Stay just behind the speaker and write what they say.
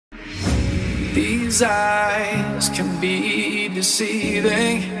These eyes can be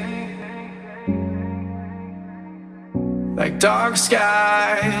deceiving, like dark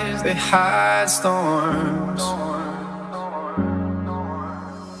skies, they hide storms.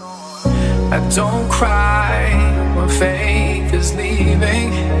 I don't cry when faith is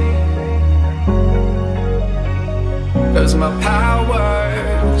leaving, 'cause my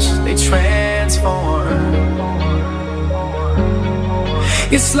powers, they transform.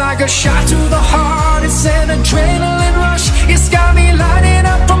 It's like a shot to the heart, it's an adrenaline rush. It's got me lighting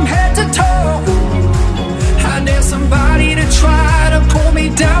up from head to toe. I dare somebody to try to pull me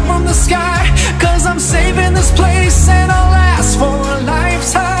down from the sky, 'cause I'm saving this place and I'll last for a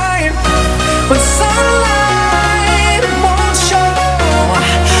lifetime. But sunlight won't show,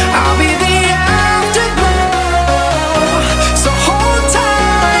 I'll be the afterglow. So hold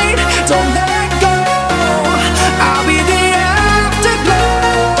tight, don't let go, I'll be the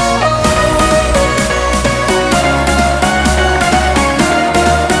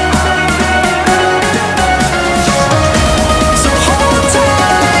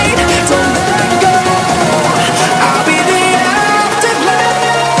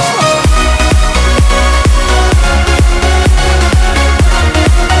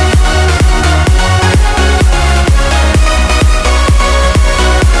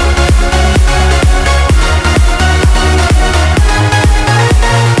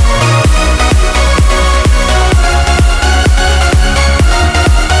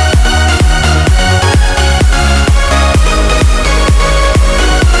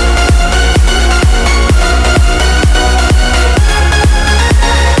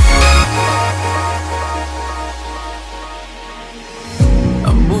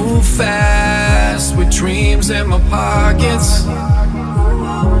fast with dreams in my pockets,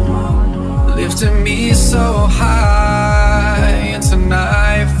 lifting me so high into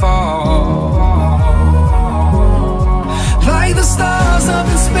nightfall. Like the stars up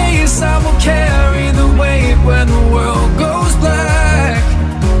in space, I will carry the weight when the world goes black.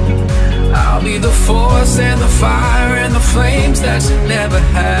 I'll be the force and the fire and the flames that you never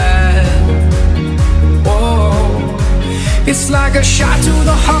had. Whoa. It's like a shot to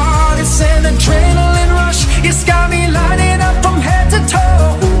the heart, it's an adrenaline rush. It's got me lighting up from head to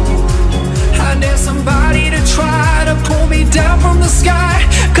toe. I dare somebody to try to pull me down from the sky,